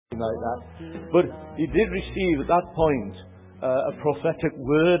like that. But he did receive at that point a prophetic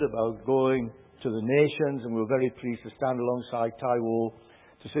word about going to the nations, and we were very pleased to stand alongside Taiwo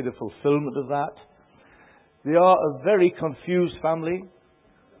to see the fulfillment of that. They are a very confused family.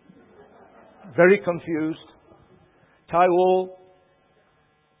 Very confused. Taiwo,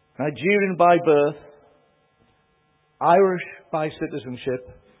 Nigerian by birth, Irish by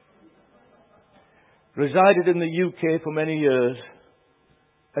citizenship, resided in the UK for many years,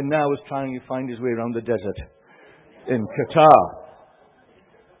 and now is trying to find his way around the desert in Qatar.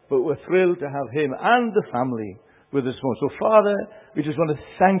 But we're thrilled to have him and the family with us more. So, Father, we just want to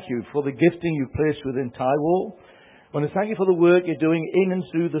thank you for the gifting you placed within Taiwo. I want to thank you for the work you're doing in and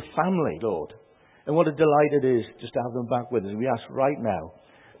through the family, Lord. And what a delight it is just to have them back with us. We ask right now,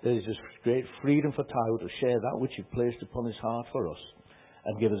 there is just great freedom for Taiwo to share that which you've placed upon his heart for us,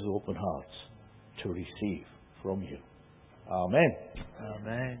 and give us open hearts to receive from you. Amen.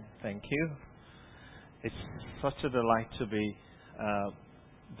 Amen. Thank you. It's such a delight to be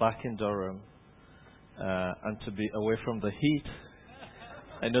back in Durham and to be away from the heat.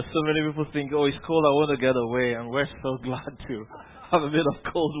 I know so many people think, oh, it's cold, I want to get away, and we're so glad to have a bit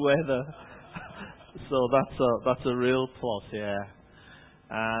of cold weather. So that's a real plus, yeah.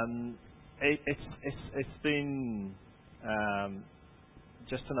 It's been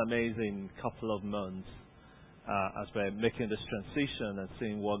just an amazing couple of months as we're making this transition and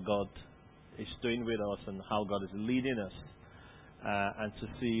seeing what God is doing with us and how God is leading us, and to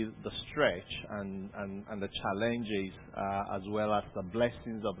see the stretch and the challenges as well as the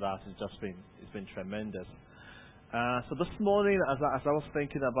blessings of that. It's been tremendous. So this morning, as I was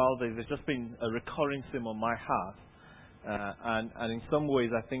thinking about this, it's just been a recurring theme on my heart. And in some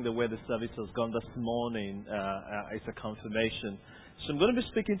ways, I think the way the service has gone this morning is a confirmation. So I'm going to be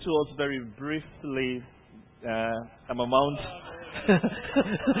speaking to us very briefly. I'm a mount.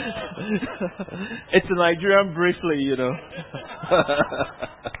 It's a Nigerian briefly, you know.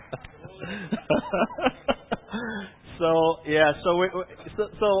 So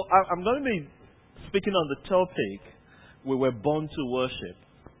I'm going to be speaking on the topic, we were born to worship.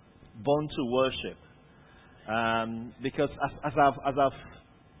 Born to worship. Because as I've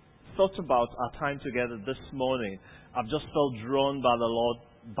thought about our time together this morning, I've just felt drawn by the Lord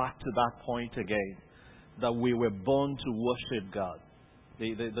back to that point again, that we were born to worship God.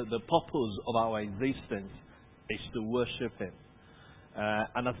 The purpose of our existence is to worship Him.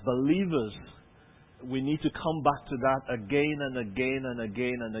 And as believers, we need to come back to that again and again and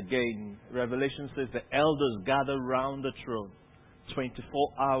again and again. Revelation says the elders gather round the throne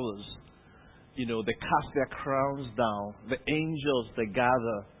 24 hours. You know, they cast their crowns down. The angels, they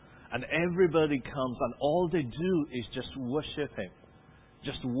gather. And everybody comes, and all they do is just worship Him.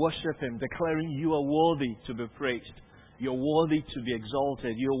 Just worship Him, declaring you are worthy to be praised. You're worthy to be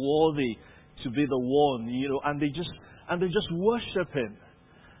exalted. You're worthy to be the one, you know, and they just worship Him.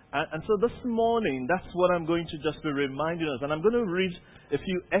 And so this morning, that's what I'm going to just be reminding us. And I'm going to read a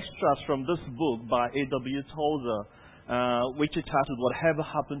few extras from this book by A.W. Tozer, which is titled Whatever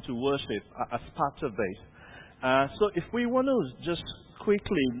Happened to Worship, as part of it. So if we want to just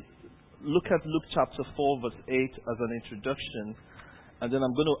quickly look at Luke chapter 4, verse 8 as an introduction, and then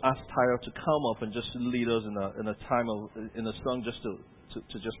I'm going to ask Tyra to come up and just lead us in a song just to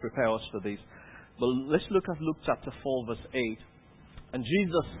just prepare us for this. But let's look at Luke chapter 4, verse 8. And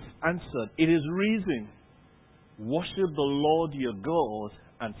Jesus answered, "It is reason. Worship the Lord your God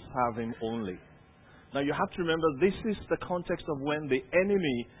and serve Him only." Now you have to remember, this is the context of when the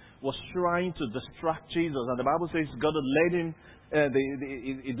enemy was trying to distract Jesus. And the Bible says God had led him,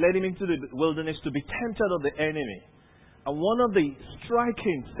 it led him into the wilderness to be tempted of the enemy. And one of the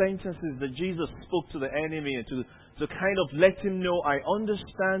striking sentences that Jesus spoke to the enemy and to kind of let him know, I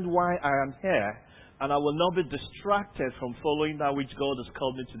understand why I am here, and I will not be distracted from following that which God has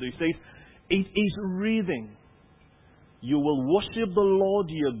called me to do. He says, it is reason. You will worship the Lord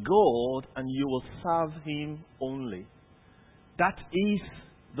your God, and you will serve Him only. That is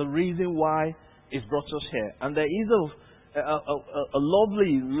the reason why He's brought us here. And there is a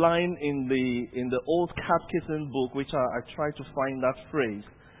lovely line in the old catechism book, which I try to find that phrase,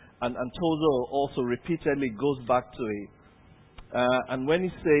 and Tozer also repeatedly goes back to it. And when he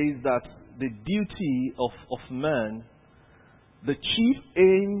says that the duty of man, the chief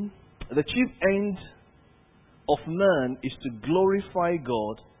end of man is to glorify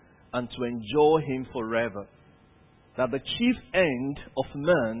God and to enjoy Him forever. That the chief end of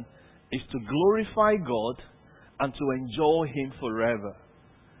man is to glorify God and to enjoy Him forever.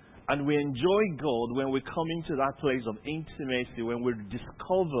 And we enjoy God when we come into that place of intimacy, when we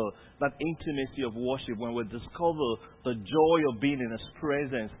discover that intimacy of worship, when we discover the joy of being in His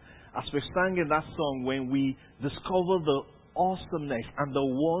presence. As we sang in that song, when we discover the awesomeness and the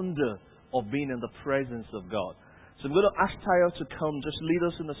wonder of being in the presence of God. So I'm going to ask Tayo to come, just lead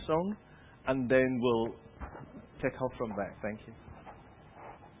us in the song, and then we'll take off from there. Thank you.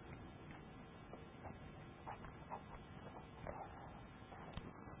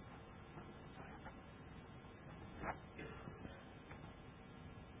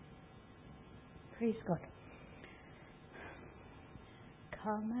 Praise God.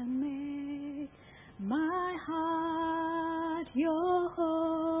 Come and make my heart your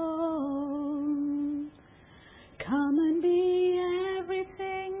home. Come and be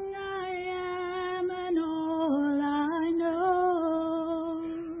everything I am and all I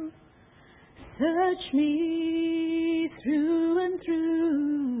know. Search me through and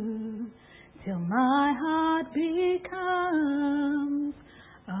through till my heart becomes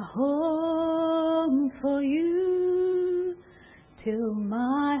a home for you, till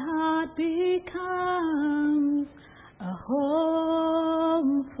my heart becomes a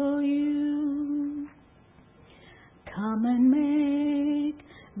home for you. Come and make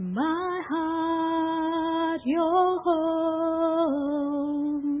my heart your home.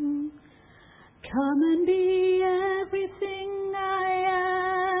 Come and be everything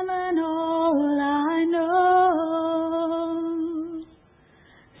I am and all I know.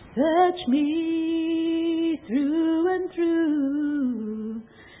 Search me through and through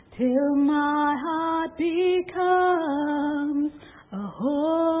till my heart becomes a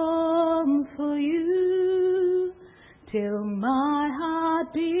home for you, till my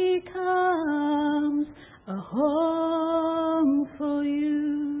heart becomes a home for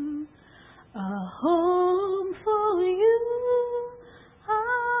you, a home for you.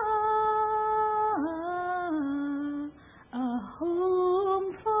 A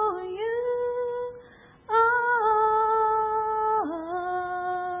home for you,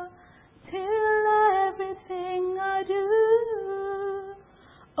 till everything I do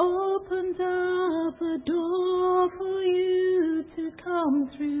opens up a door for you to come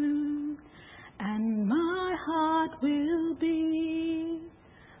through, and my heart will be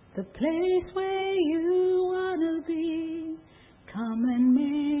the place where you want to be. Come and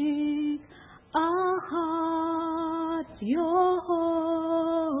make our hearts your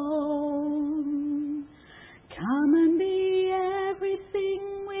home. Come and be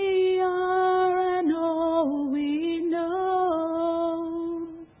everything we are and all we know.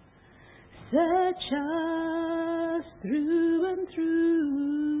 Search us through and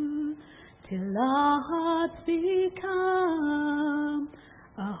through till our hearts become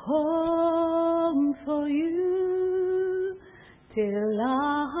a home for you, till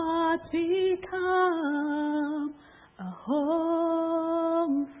our hearts become a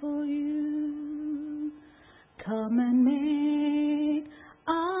home for you. Come and make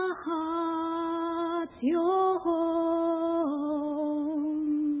our hearts your home.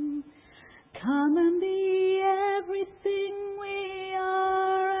 Come and be everything we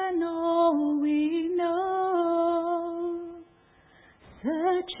are and all we know.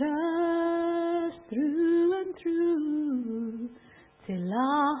 Search us through and through till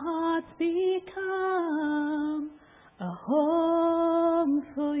our hearts become a home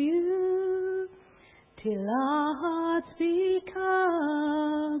for you, till our hearts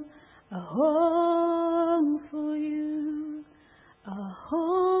become a home for you, a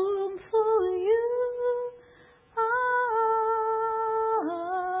home for you,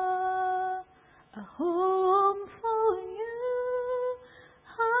 a home for you,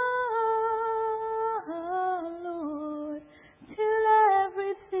 Lord, till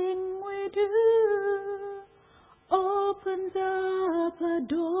everything we do opens up a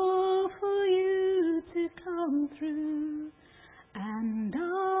door for you to come through, and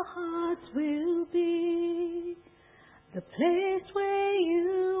our hearts will be the place where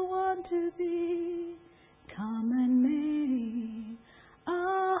you want to be. Come and make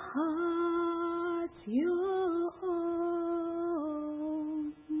our hearts your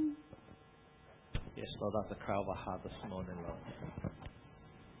home. Yes, Lord, that's the cry of our heart this morning, Lord.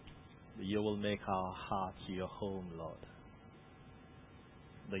 That you will make our hearts your home, Lord.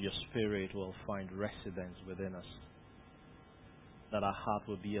 That your Spirit will find residence within us. That our heart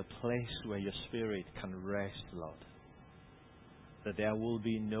will be a place where your Spirit can rest, Lord. That there will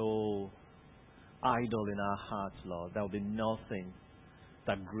be no idol in our hearts, Lord. There will be nothing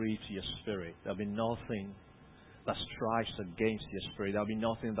that grieves your Spirit. There will be nothing that strives against your Spirit. There will be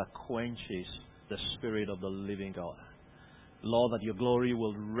nothing that quenches the Spirit of the living God. Lord, that your glory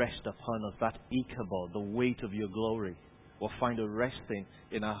will rest upon us, that Ichabod, the weight of your glory, will find a resting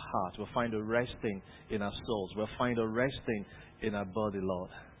in our hearts, will find a resting in our souls, will find a resting in our body,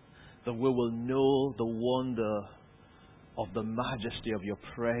 Lord. That we will know the wonder of the majesty of your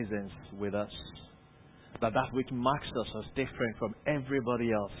presence with us. That which marks us as different from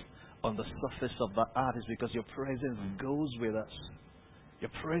everybody else on the surface of the earth is because your presence goes with us.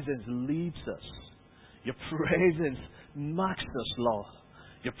 Your presence leads us. Your presence marks us, Lord.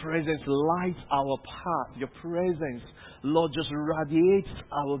 Your presence lights our path. Your presence, Lord, just radiates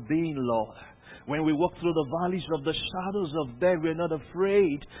our being, Lord. When we walk through the valleys of the shadows of death, we're not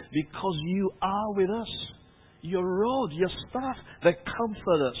afraid because you are with us. Your rod, your staff, they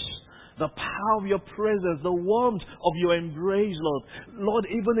comfort us. The power of your presence, the warmth of your embrace, Lord. Lord,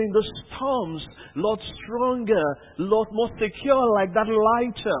 even in the storms, Lord, stronger, Lord, more secure like that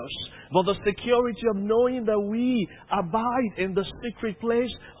lighthouse. But the security of knowing that we abide in the secret place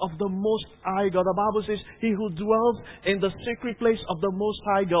of the Most High God. The Bible says, he who dwells in the secret place of the Most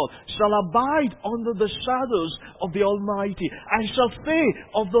High God shall abide under the shadows of the Almighty. I shall say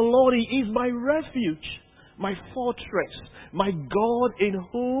of the Lord, he is my refuge, my fortress, my God in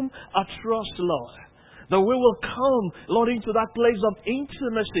whom I trust, Lord. That we will come, Lord, into that place of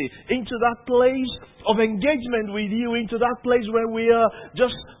intimacy, into that place of engagement with you, into that place where we are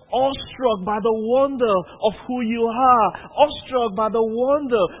just awestruck by the wonder of who you are, awestruck by the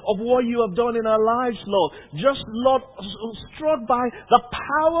wonder of what you have done in our lives, Lord. Just, Lord, struck by the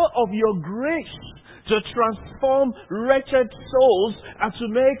power of your grace to transform wretched souls and to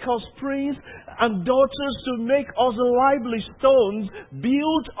make us priests and daughters, to make us lively stones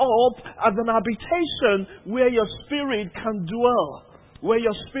built up as an habitation where your Spirit can dwell, where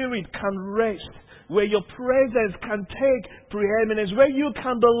your Spirit can rest, where your presence can take preeminence, where you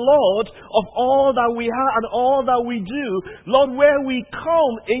can be Lord of all that we have and all that we do. Lord, where we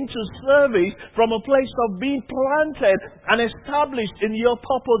come into service from a place of being planted and established in your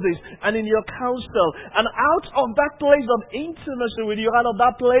purposes and in your counsel. And out of that place of intimacy with you, out of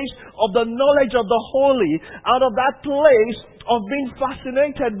that place of the knowledge of the holy, out of that place of being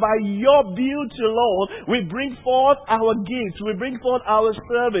fascinated by your beauty, Lord, we bring forth our gifts, we bring forth our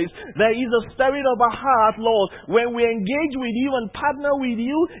service. There is a stirring of our heart, Lord, when we engage with you and partner with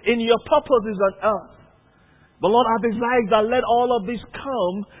you in your purposes on earth. But Lord, our desire is that let all of this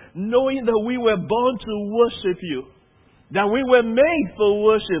come knowing that we were born to worship you. That we were made for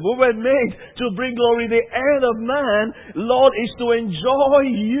worship. We were made to bring glory. The end of man, Lord, is to enjoy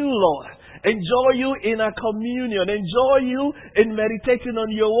you, Lord. Enjoy you in our communion. Enjoy you in meditating on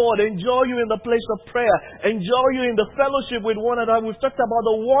your word. Enjoy you in the place of prayer. Enjoy you in the fellowship with one another. We've talked about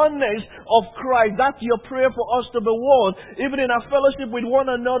the oneness of Christ. That's your prayer for us to be one. Even in our fellowship with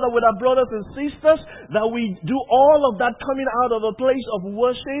one another, with our brothers and sisters, that we do all of that coming out of a place of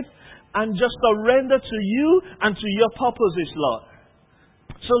worship and just surrender to you and to your purposes, Lord.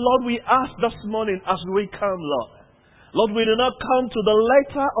 So, Lord, we ask this morning as we come, Lord. Lord, we do not come to the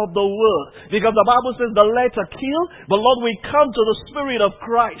letter of the word, because the Bible says the letter kills, but Lord, we come to the Spirit of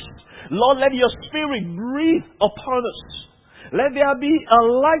Christ. Lord, let your Spirit breathe upon us. Let there be a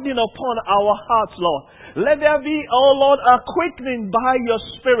lightning upon our hearts, Lord. Let there be, oh Lord, a quickening by your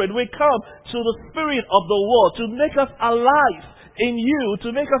Spirit. We come to the Spirit of the word to make us alive in you,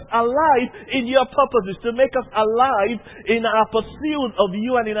 to make us alive in your purposes, to make us alive in our pursuit of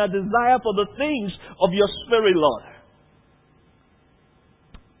you and in our desire for the things of your Spirit, Lord.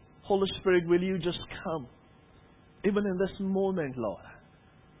 Holy Spirit, will you just come, even in this moment, Lord,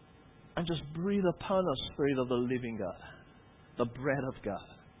 and just breathe upon us, Spirit of the living God, the bread of God.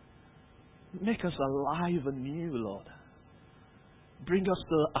 Make us alive anew, Lord. Bring us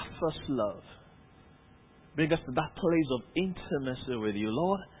to our first love. Bring us to that place of intimacy with you,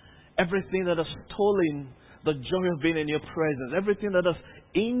 Lord. Everything that has stolen the joy of being in your presence, everything that has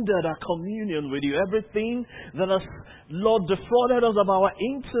hindered our communion with you, everything that has, Lord, defrauded us of our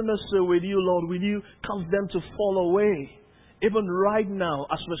intimacy with you, Lord, will you cause them to fall away, even right now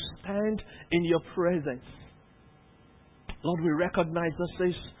as we stand in your presence. Lord, we recognize this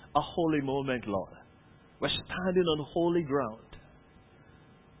is a holy moment, Lord. We're standing on holy ground.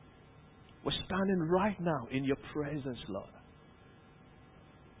 We're standing right now in your presence, Lord.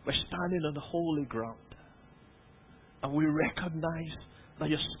 We're standing on holy ground. And we recognize that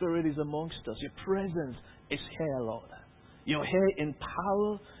your Spirit is amongst us. Your presence is here, Lord. You're here in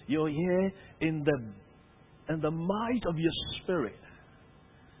power. You're here in the might of your Spirit.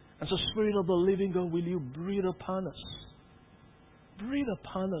 And so, Spirit of the living God, will you breathe upon us? Breathe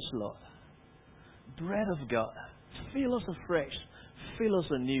upon us, Lord. Bread of God. Fill us afresh. Fill us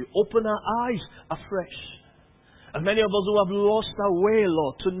anew. Open our eyes afresh. And many of us who have lost our way,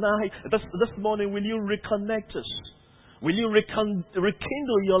 Lord, tonight, this morning, will you reconnect us? Will you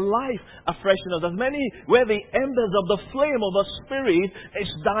rekindle your life afresh in us? As many where the embers of the flame of the Spirit is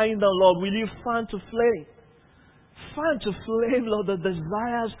dying down, Lord, will you fan to flame? Fan to flame, Lord, the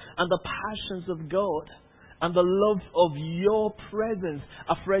desires and the passions of God and the love of your presence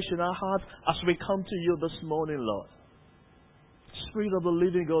afresh in our hearts as we come to you this morning, Lord. Spirit of the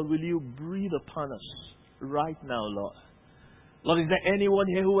living God, will you breathe upon us right now, Lord? Lord, is there anyone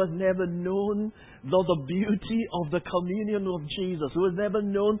here who has never known, Lord, the beauty of the communion of Jesus, who has never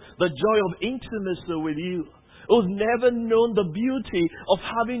known the joy of intimacy with you, who's never known the beauty of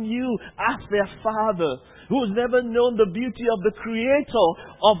having you as their Father, who's never known the beauty of the Creator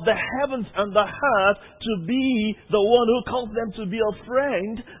of the heavens and the earth to be the one who calls them to be a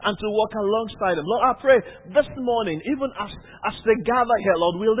friend and to walk alongside them. Lord, I pray this morning, even as they gather here,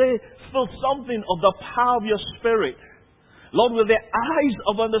 Lord, will they feel something of the power of your Spirit? Lord, will their eyes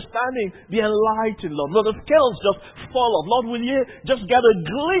of understanding be enlightened, Lord? Will the scales just fall off? Lord, will you just get a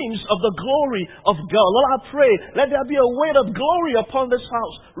glimpse of the glory of God? Lord, I pray, let there be a weight of glory upon this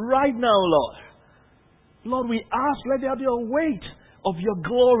house right now, Lord. Lord, we ask, let there be a weight of your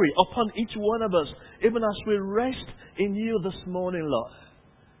glory upon each one of us, even as we rest in you this morning, Lord.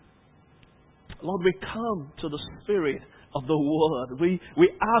 Lord, we come to the Spirit of the Word. We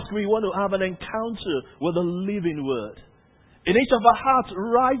ask, we want to have an encounter with the living Word. In each of our hearts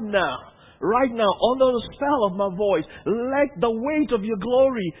right now, under the spell of my voice, let the weight of your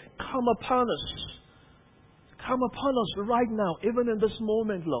glory come upon us. Come upon us right now, even in this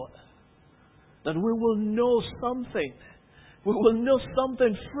moment, Lord. That we will know something. We will know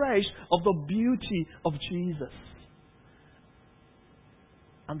something fresh of the beauty of Jesus.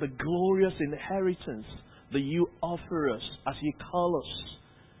 And the glorious inheritance that you offer us as you call us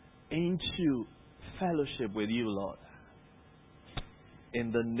into fellowship with you, Lord. In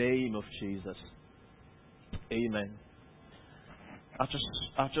the name of Jesus. Amen. I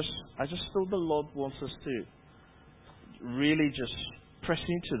just feel the Lord wants us to really just press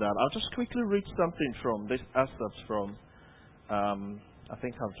into that. I'll just quickly read something from this excerpt from I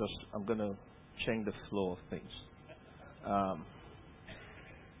think I'm going to change the flow of things.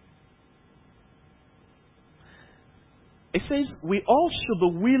 It says, we all should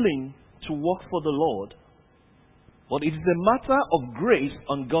be willing to work for the Lord, but it is a matter of grace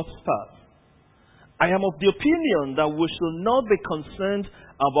on God's part. I am of the opinion that we should not be concerned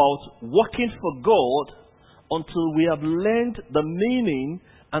about working for God until we have learned the meaning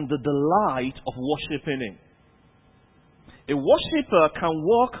and the delight of worshiping Him. A worshipper can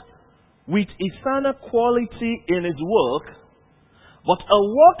work with eternal quality in his work, but a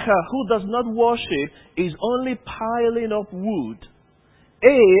worker who does not worship is only piling up wood,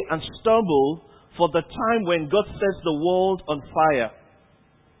 and stumble for the time when God sets the world on fire.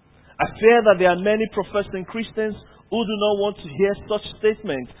 I fear that there are many professing Christians who do not want to hear such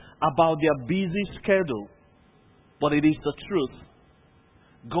statements about their busy schedule. But it is the truth.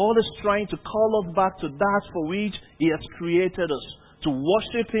 God is trying to call us back to that for which He has created us, to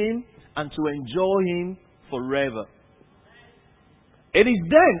worship Him and to enjoy Him forever. It is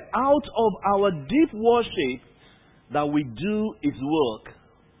then out of our deep worship that we do His work.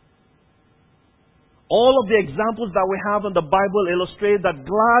 All of the examples that we have in the Bible illustrate that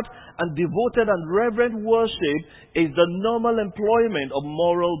glad and devoted and reverent worship is the normal employment of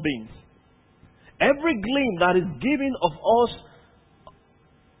moral beings. Every gleam that is given to us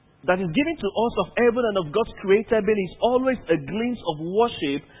of heaven and of God's created being is always a glimpse of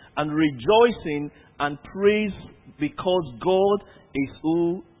worship and rejoicing and praise because God is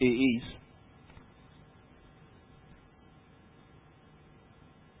who He is.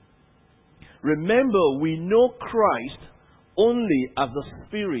 Remember, we know Christ only as the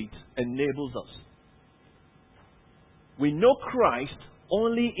Spirit enables us. We know Christ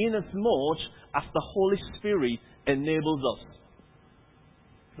only inasmuch as the Holy Spirit enables us.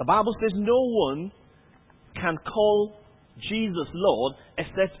 The Bible says no one can call Jesus Lord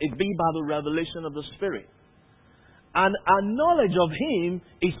except it be by the revelation of the Spirit. And our knowledge of Him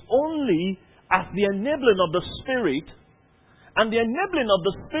is only as the enabling of the Spirit. And the enabling of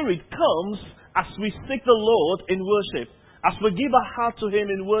the Spirit comes as we seek the Lord in worship, as we give our heart to Him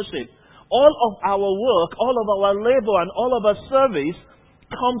in worship. All of our work, all of our labor, and all of our service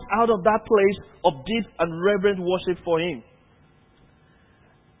comes out of that place of deep and reverent worship for Him.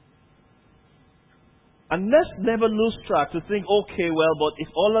 And let's never lose track to think, okay, well, but if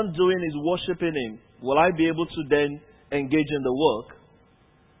all I'm doing is worshiping Him, will I be able to then engage in the work?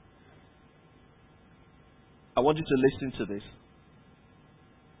 I want you to listen to this.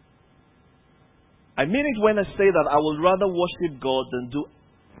 I mean it when I say that I would rather worship God than do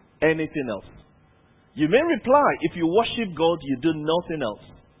anything else. You may reply, if you worship God, you do nothing else.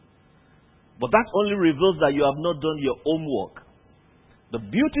 But that only reveals that you have not done your homework. The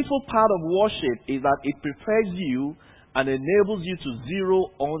beautiful part of worship is that it prepares you and enables you to zero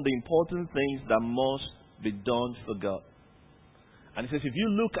on the important things that must be done for God. And it says, if you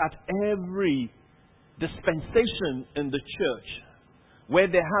look at every dispensation in the church, where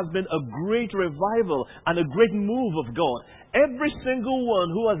there has been a great revival and a great move of God, every single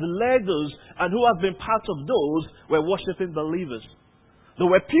one who has led us and who has been part of those were worshiping believers. There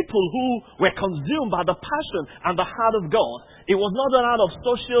were people who were consumed by the passion and the heart of God. It was not done out of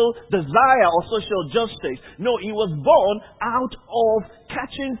social desire or social justice. No, it was born out of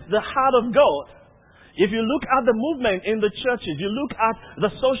catching the heart of God. If you look at the movement in the churches, you look at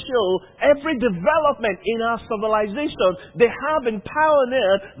the social, every development in our civilization, they have been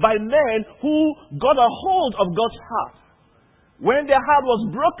pioneered by men who got a hold of God's heart. When their heart was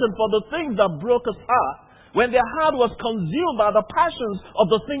broken for the things that broke us heart, when their heart was consumed by the passions of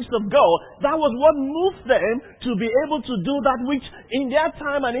the things of God, that was what moved them to be able to do that which in their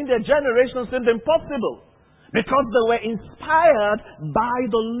time and in their generation seemed impossible. Because they were inspired by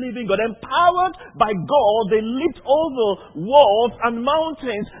the living God. Empowered by God, they leaped over walls and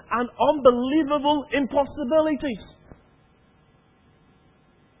mountains and unbelievable impossibilities.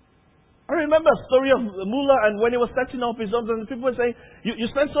 I remember a story of Mullah, and when he was setting up his homes, and people were saying, you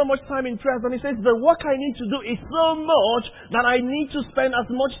spend so much time in prayers. And he says, the work I need to do is so much that I need to spend as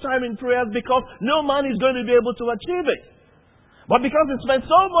much time in prayers because no man is going to be able to achieve it. But because he spent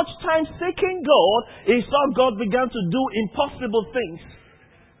so much time seeking God, he saw God began to do impossible things.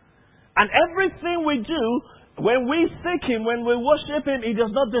 And everything we do, when we seek Him, when we worship Him, it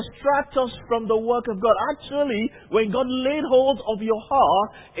does not distract us from the work of God. Actually, when God laid hold of your heart,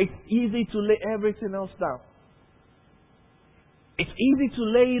 it's easy to lay everything else down. It's easy to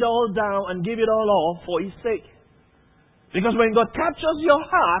lay it all down and give it all off for His sake. Because when God captures your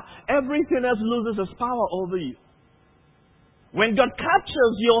heart, everything else loses its power over you. When God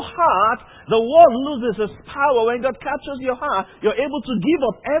captures your heart, the world loses its power. When God captures your heart, you're able to give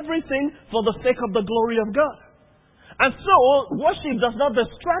up everything for the sake of the glory of God. And so, worship does not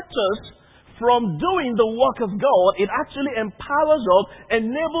distract us from doing the work of God. It actually empowers us,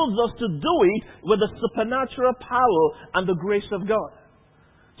 enables us to do it with the supernatural power and the grace of God.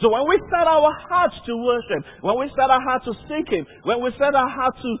 So when we set our hearts to worship, when we set our heart to seek Him, when we set our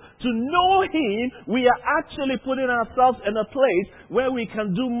heart to know Him, we are actually putting ourselves in a place where we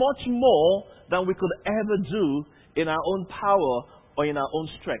can do much more than we could ever do in our own power or in our own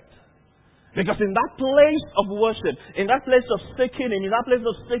strength. Because in that place of worship, in that place of seeking Him, in that place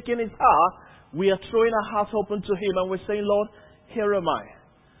of seeking His heart, we are throwing our hearts open to Him and we're saying, Lord, here am I.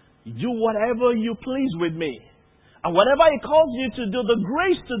 Do whatever you please with me. And whatever He calls you to do, the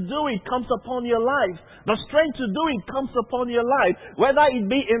grace to do it comes upon your life. The strength to do it comes upon your life. Whether it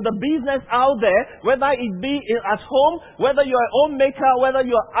be in the business out there, whether it be at home, whether you're a homemaker, whether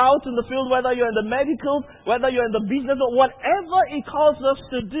you're out in the field, whether you're in the medical, whether you're in the business, or whatever He calls us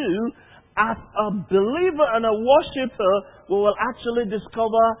to do, as a believer and a worshiper, we will actually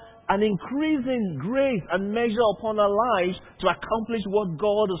discover an increasing grace and measure upon our lives to accomplish what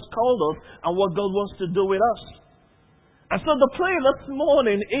God has called us and what God wants to do with us. And so the prayer this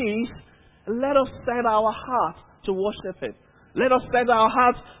morning is, let us set our heart to worship Him. Let us set our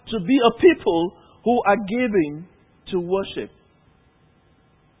hearts to be a people who are giving to worship.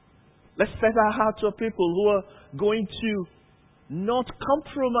 Let's set our heart to a people who are going to not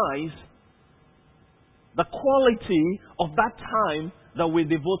compromise the quality of that time that we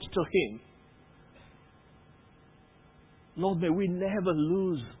devote to Him. Lord, may we never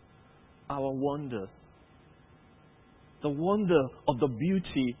lose our wonder. The wonder of the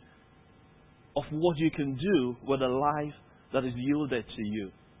beauty of what you can do with a life that is yielded to you.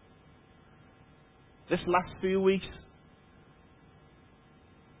 This last few weeks,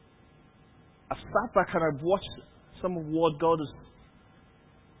 I've sat back and I've watched some of what God has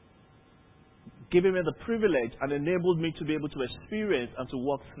given me the privilege and enabled me to be able to experience and to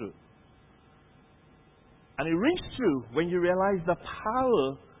walk through. And it rings true when you realize the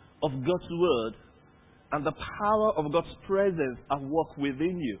power of God's Word and the power of God's presence at work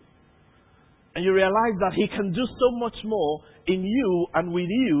within you. And you realize that He can do so much more in you and with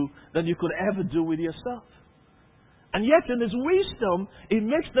you than you could ever do with yourself. And yet in His wisdom, He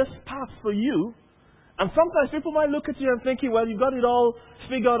makes this path for you. And sometimes people might look at you and thinking, well, you've got it all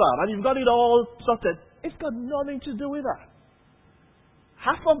figured out and you've got it all sorted. It's got nothing to do with that.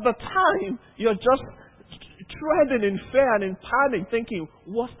 Half of the time, you're just treading in fear and in panic, thinking,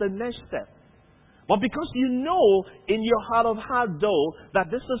 what's the next step? But because you know in your heart of heart, though,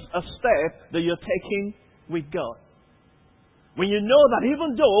 that this is a step that you're taking with God. When you know that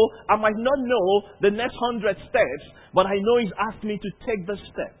even though I might not know the next 100 steps, but I know He's asked me to take this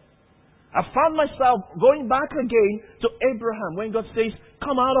step. I found myself going back again to Abraham when God says,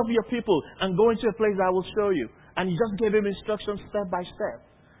 come out of your people and go into a place I will show you. And He just gave him instructions step by step.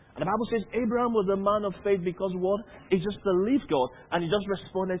 And the Bible says Abraham was a man of faith because what? He just believed God and he just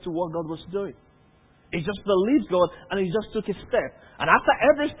responded to what God was doing. He just believed God and he just took a step. And after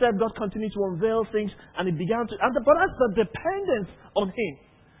every step, God continued to unveil things and he began to... But that's the dependence on Him.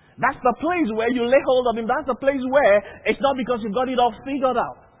 That's the place where you lay hold of Him. That's the place where it's not because you've got it all figured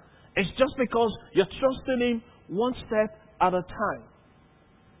out. It's just because you're trusting Him one step at a time.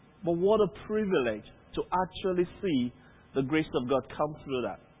 But what a privilege to actually see the grace of God come through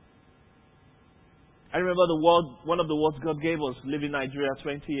that. I remember one of the words God gave us living in Nigeria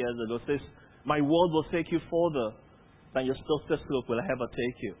 20 years ago says, my word will take you further than your stethoscope will ever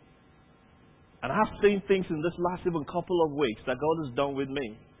take you. And I've seen things in this last even couple of weeks that God has done with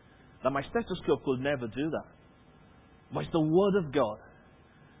me that my stethoscope could never do that. But it's the Word of God.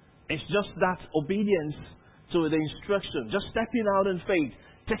 It's just that obedience to the instruction, just stepping out in faith,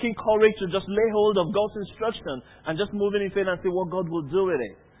 taking courage to just lay hold of God's instruction and just moving in faith and see what God will do with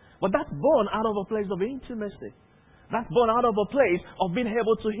it. But that's born out of a place of intimacy. That's born out of a place of being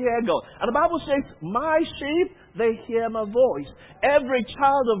able to hear God. And the Bible says, my sheep, they hear my voice. Every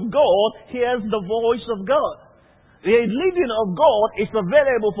child of God hears the voice of God. The leading of God is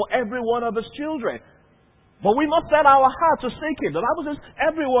available for every one of His children. But we must set our heart to seek Him. The Bible says,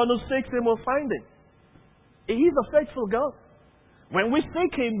 everyone who seeks Him will find Him. He is a faithful God. When we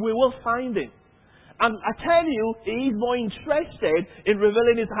seek Him, we will find Him. And I tell you, He is more interested in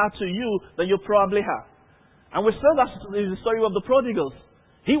revealing His heart to you than you probably have. And we saw that in the story of the prodigals.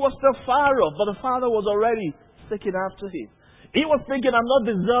 He was still far off, but the Father was already seeking after him. He was thinking, I'm not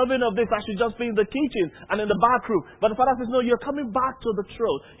deserving of this. I should just be in the kitchen and in the back room. But the Father says, no, you're coming back to the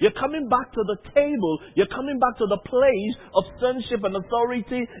throne. You're coming back to the table. You're coming back to the place of sonship and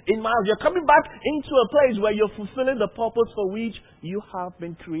authority in my life. You're coming back into a place where you're fulfilling the purpose for which you have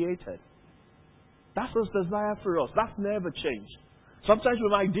been created. That's His desire for us. That's never changed. Sometimes we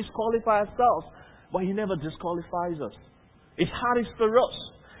might disqualify ourselves, but He never disqualifies us. His heart is for us.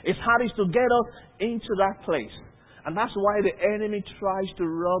 His heart is to get us into that place. And that's why the enemy tries to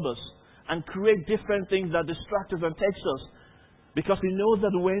rob us and create different things that distract us and takes us. Because he knows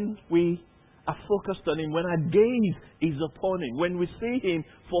that when we are focused on Him, when our gaze is upon Him, when we see Him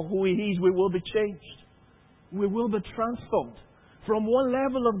for who He is, we will be changed. We will be transformed. From one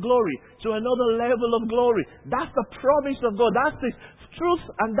level of glory to another level of glory. That's the promise of God. That's the truth,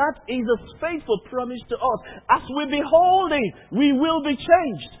 and that is a faithful promise to us. As we behold Him, we will be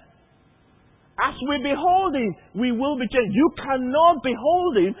changed. As we behold Him, we will be changed. You cannot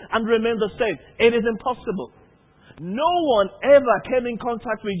behold Him and remain the same. It is impossible. No one ever came in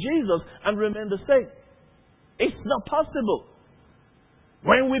contact with Jesus and remained the same. It's not possible.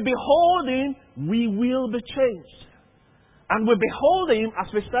 When we behold Him, we will be changed. And we behold Him as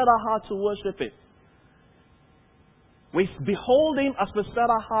we set our heart to worship Him. We behold Him as we set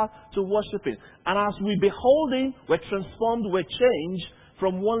our heart to worship Him. And as we behold Him, we're transformed, we're changed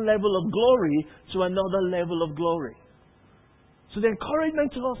from one level of glory to another level of glory. So the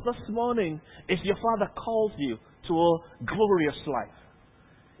encouragement to us this morning is your Father calls you to a glorious life.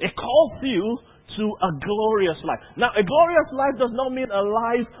 He calls you to a glorious life. Now, a glorious life does not mean a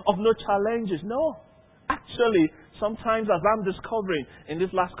life of no challenges. No. Actually, sometimes, as I'm discovering in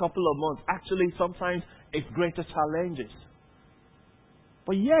these last couple of months, actually sometimes it's greater challenges.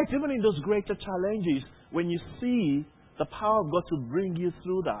 But yet, even in those greater challenges, when you see the power of God to bring you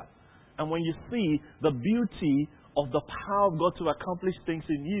through that, and when you see the beauty of the power of God to accomplish things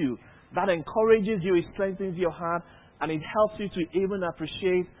in you, that encourages you, it strengthens your heart, and it helps you to even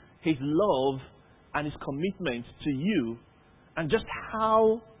appreciate His love and His commitment to you, and just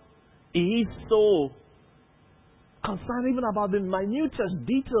how He is so concerned even about the minutest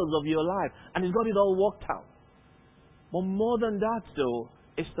details of your life, and He's got it all worked out. But more than that, though,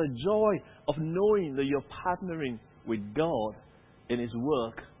 it's the joy of knowing that you're partnering with God in His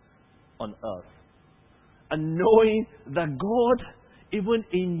work on earth. And knowing that God, even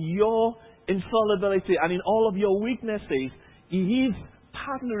in your infallibility and in all of your weaknesses, He is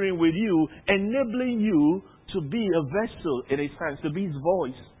partnering with you, enabling you to be a vessel in His hands, to be His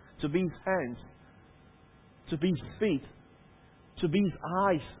voice, to be His hands, to be His feet, to be His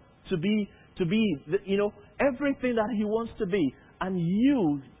eyes, to be everything that He wants to be. And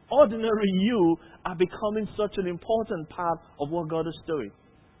you, ordinary you, are becoming such an important part of what God is doing.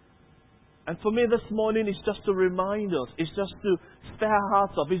 And for me this morning, it's just to remind us. It's just to stir our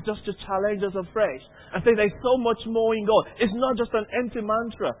hearts up. It's just to challenge us afresh. And say there's so much more in God. It's not just an empty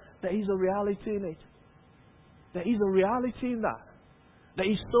mantra. There is a reality in it. There is a reality in that. There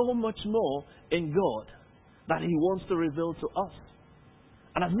is so much more in God that He wants to reveal to us.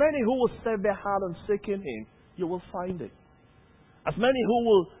 And as many who will set their heart on seeking Him, you will find it. As many who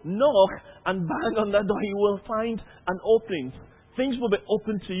will knock and bang on that door, you will find an opening. Things will be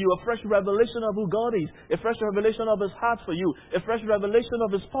open to you. A fresh revelation of who God is. A fresh revelation of His heart for you. A fresh revelation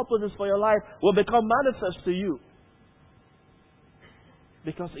of His purposes for your life will become manifest to you.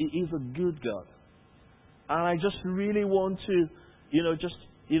 Because He is a good God. And I just really want to,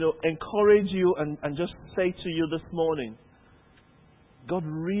 encourage you and just say to you this morning, God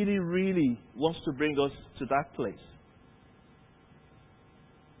really, really wants to bring us to that place.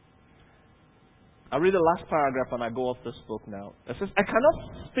 I read the last paragraph and I go off this book now. It says, I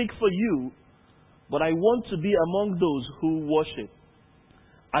cannot speak for you, but I want to be among those who worship.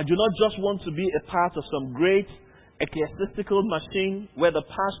 I do not just want to be a part of some great ecclesiastical machine where the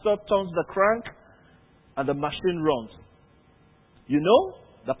pastor turns the crank and the machine runs. You know,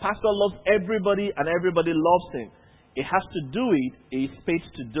 the pastor loves everybody and everybody loves him. He has to do it. He is paid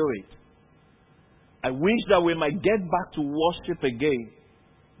to do it. I wish that we might get back to worship again.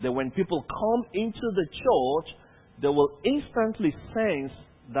 That when people come into the church, they will instantly sense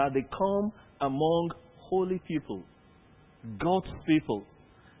that they come among holy people, God's people.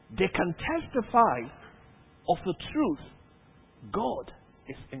 They can testify of the truth. God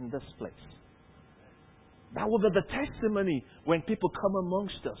is in this place. That will be the testimony when people come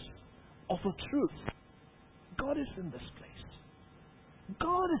amongst us of the truth. God is in this place.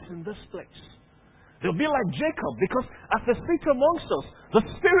 God is in this place. They'll be like Jacob, because as they sit amongst us, the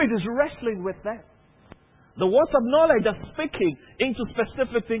Spirit is wrestling with them. The words of knowledge are speaking into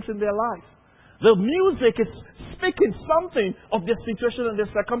specific things in their life. The music is speaking something of their situation and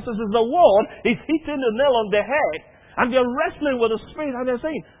their circumstances. The word is hitting the nail on the head. And they're wrestling with the Spirit and they're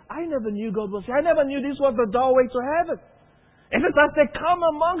saying, I never knew God was here. I never knew this was the doorway to heaven. And it's as they come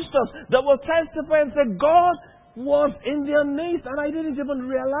amongst us, they will testify and say, God was in their midst and I didn't even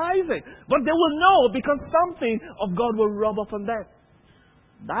realize it. But they will know because something of God will rub up on them.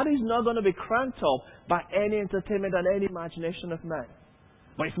 That is not going to be cranked up by any entertainment and any imagination of man.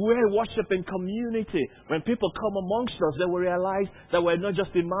 But if we're a worshiping community, when people come amongst us, they will realize that we're not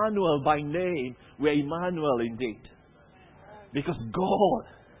just Emmanuel by name, we're Emmanuel indeed. Because God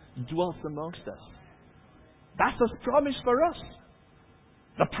dwells amongst us. That's His promise for us.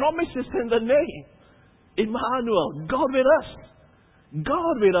 The promise is in the name. Emmanuel, God with us.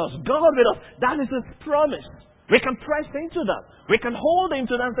 God with us. God with us. That is His promise. We can press into that. We can hold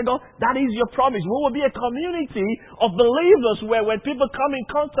into that and say, God, that is your promise. We will be a community of believers where when people come in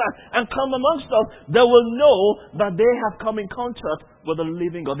contact and come amongst us, they will know that they have come in contact with the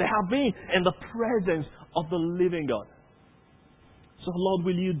living God. They have been in the presence of the living God. So, Lord,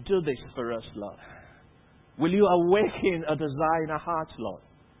 will you do this for us, Lord? Will you awaken a desire in our hearts, Lord,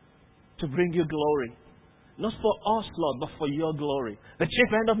 to bring you glory? Not for us, Lord, but for your glory. The chief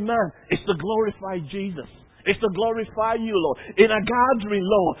end of man is to glorify Jesus. It's to glorify you, Lord. In a gathering,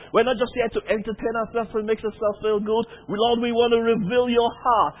 Lord, we're not just here to entertain ourselves and make ourselves feel good. Lord, we want to reveal your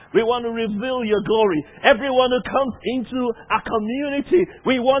heart. We want to reveal your glory. Everyone who comes into our community,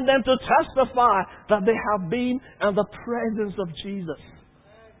 we want them to testify that they have been in the presence of Jesus.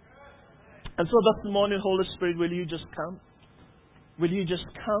 And so this morning, Holy Spirit, will you just come? Will you just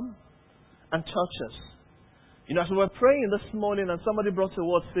come and touch us? You know, as we were praying this morning, and somebody brought a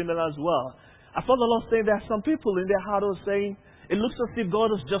word similar as well, I thought the Lord saying there are some people in their heart who are saying, it looks as if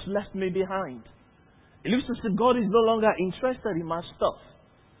God has just left me behind. It looks as if God is no longer interested in my stuff.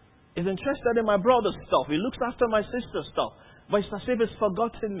 He's interested in my brother's stuff. He looks after my sister's stuff. But it's as if He's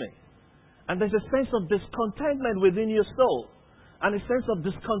forgotten me. And there's a sense of discontentment within your soul. And a sense of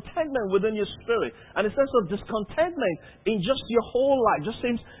discontentment within your spirit. And a sense of discontentment in just your whole life. Just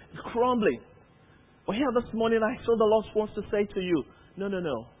seems crumbling. But here this morning I feel the Lord wants to say to you, no.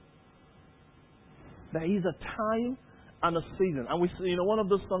 There is a time and a season. And we, one of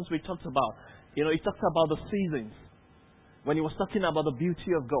those songs we talked about, he talked about the seasons. When he was talking about the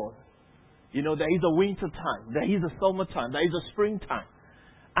beauty of God. There is a winter time. There is a summer time. There is a spring time.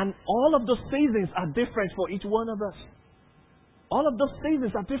 And all of those seasons are different for each one of us. All of those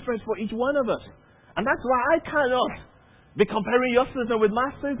seasons are different for each one of us. And that's why I cannot be comparing your season with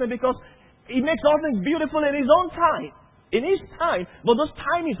my season, because He makes all things beautiful in His own time. In His time. But those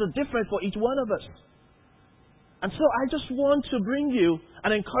timings are different for each one of us. And so I just want to bring you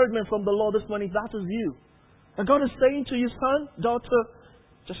an encouragement from the Lord this morning. That is you. And God is saying to you, son, daughter,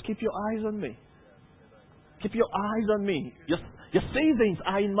 Just keep your eyes on me. Keep your eyes on me. Your seasons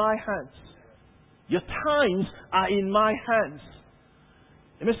are in my hands. Your times are in my hands.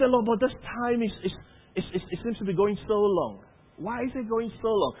 You may say, Lord, but this time it seems to be going so long. Why is it going so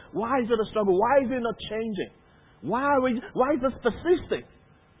long? Why is it a struggle? Why is it not changing? Why is this persisting?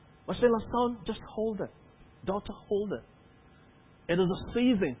 I say, son, just hold it. Daughter, hold it. It is a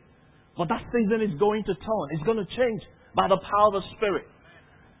season. But that season is going to turn. It's going to change by the power of the Spirit.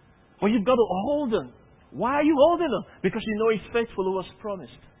 But you've got to hold on. Why are you holding on? Because you know He's faithful who has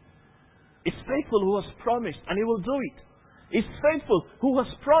promised. He's faithful who has promised, and He will do it. He's faithful who has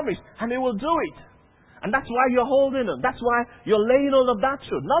promised, and He will do it. And that's why you're holding on. That's why you're laying hold of that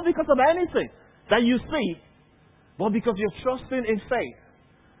truth. Not because of anything that you see, but because you're trusting in faith.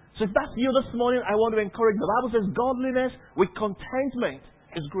 So if that's you this morning, I want to encourage you. The Bible says godliness with contentment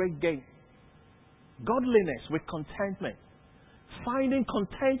is great gain. Godliness with contentment. Finding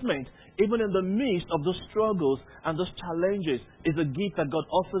contentment even in the midst of those struggles and those challenges is a gift that God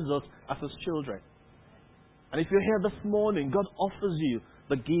offers us as His children. And if you're here this morning, God offers you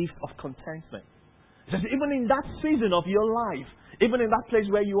the gift of contentment. He says even in that season of your life, even in that place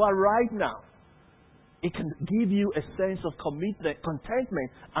where you are right now, it can give you a sense of commitment,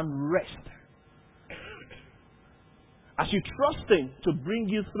 contentment, and rest. As you trust Him to bring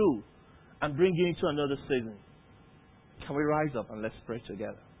you through and bring you into another season. Can we rise up and let's pray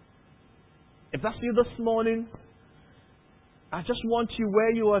together? If that's you this morning, I just want you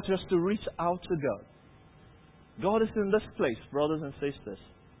where you are just to reach out to God. God is in this place, brothers and sisters.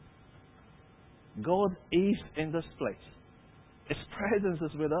 God is in this place. His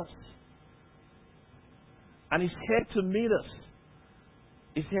presence is with us. And He's here to meet us.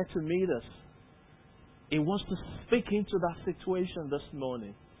 He's here to meet us. He wants to speak into that situation this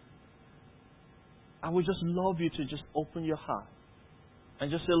morning. I would just love you to just open your heart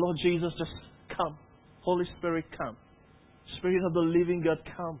and just say, Lord Jesus, just come. Holy Spirit, come. Spirit of the living God,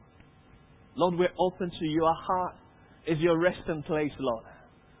 come. Lord, we're open to you. Our heart is your resting place, Lord.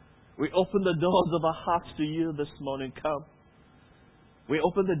 We open the doors of our hearts to you this morning. Come. We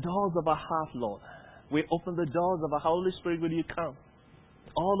open the doors of our heart, Lord. We open the doors of our Holy Spirit. Will you come?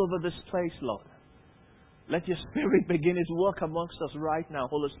 All over this place, Lord. Let your Spirit begin His work amongst us right now,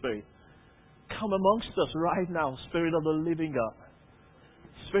 Holy Spirit. Come amongst us right now, Spirit of the living God.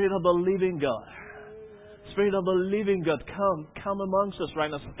 Spirit of the living God. Spirit of the living God, come amongst us right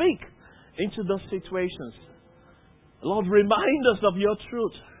now. Speak into those situations. Lord, remind us of your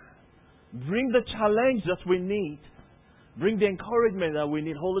truth. Bring the challenge that we need. Bring the encouragement that we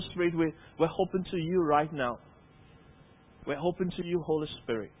need. Holy Spirit, we're hoping to you right now. We're hoping to you, Holy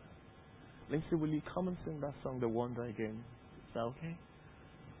Spirit. Lindsay, will you come and sing that song, The Wonder, again? Is that okay?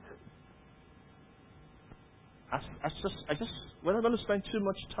 We're not going to spend too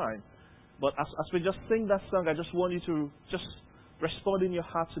much time, but as we just sing that song, I just want you to just respond in your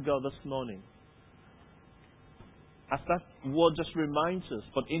heart to God this morning. As that word just reminds us,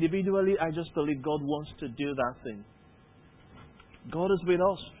 but individually, I just believe God wants to do that thing. God is with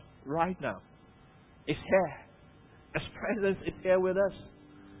us right now. He's here. His presence is here with us.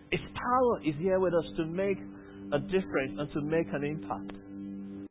 His power is here with us to make a difference and to make an impact.